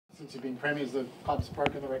Since you've been premiers, the club's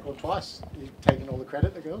broken the record twice. You've taken all the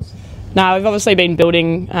credit, the girls? No, we've obviously been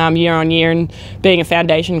building year on year, and being a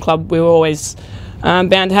foundation club, we were always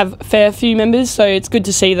bound to have a fair few members, so it's good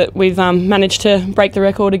to see that we've managed to break the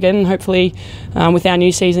record again, and hopefully with our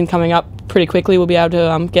new season coming up pretty quickly, we'll be able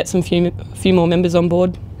to get some few more members on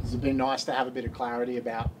board. Has it been nice to have a bit of clarity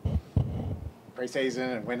about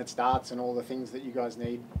pre-season and when it starts and all the things that you guys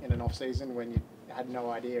need in an off-season when you had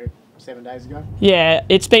no idea 7 days ago? Yeah,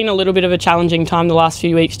 it's been a little bit of a challenging time the last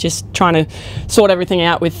few weeks, just trying to sort everything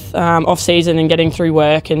out with off-season and getting through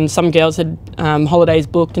work, and some girls had holidays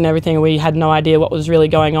booked and everything, and we had no idea what was really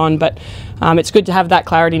going on, but it's good to have that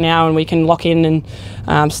clarity now, and we can lock in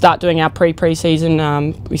and start doing our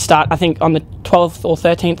pre-season. We start, I think, on the 12th or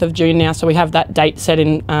 13th of June now, so we have that date set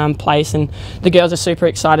in place, and the girls are super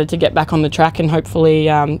excited to get back on the track and hopefully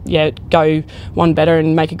go one better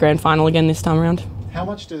and make a grand final again this time around. How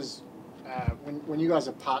much does, when you guys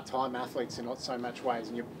are part-time athletes in not so much ways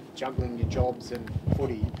and you're juggling your jobs and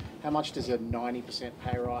footy, how much does a 90%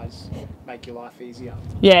 pay rise make your life easier?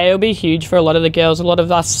 Yeah, it'll be huge for a lot of the girls. A lot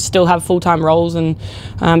of us still have full-time roles and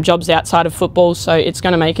jobs outside of football, so it's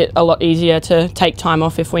going to make it a lot easier to take time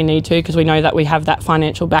off if we need to, because we know that we have that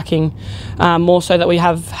financial backing more so that we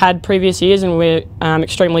have had previous years, and we're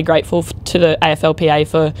extremely grateful to the AFLPA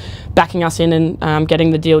for backing us in and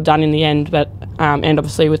getting the deal done in the end, but and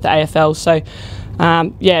obviously with the AFL. So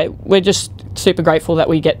yeah, we're just super grateful that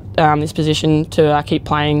we get this position to keep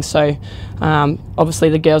playing. So obviously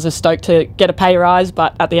the girls are stoked to get a pay rise,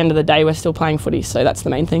 but at the end of the day we're still playing footy, so that's the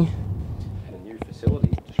main thing. And a new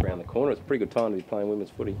facility just around the corner. It's a pretty good time to be playing women's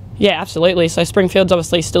footy. Yeah, absolutely. So Springfield's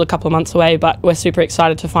obviously still a couple of months away, but we're super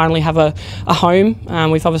excited to finally have a home.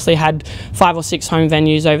 We've obviously had 5 or 6 home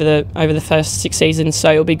venues over the first 6 seasons,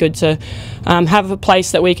 so it'll be good to have a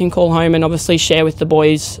place that we can call home and obviously share with the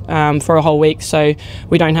boys for a whole week, so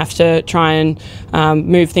we don't have to try and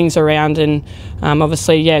move things around, and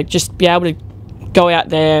obviously, yeah, just be able to go out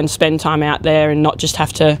there and spend time out there and not just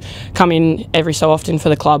have to come in every so often for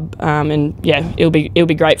the club. And yeah, it'll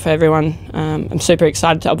be great for everyone. I'm super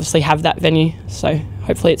excited to obviously have that venue, so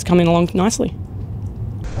hopefully it's coming along nicely.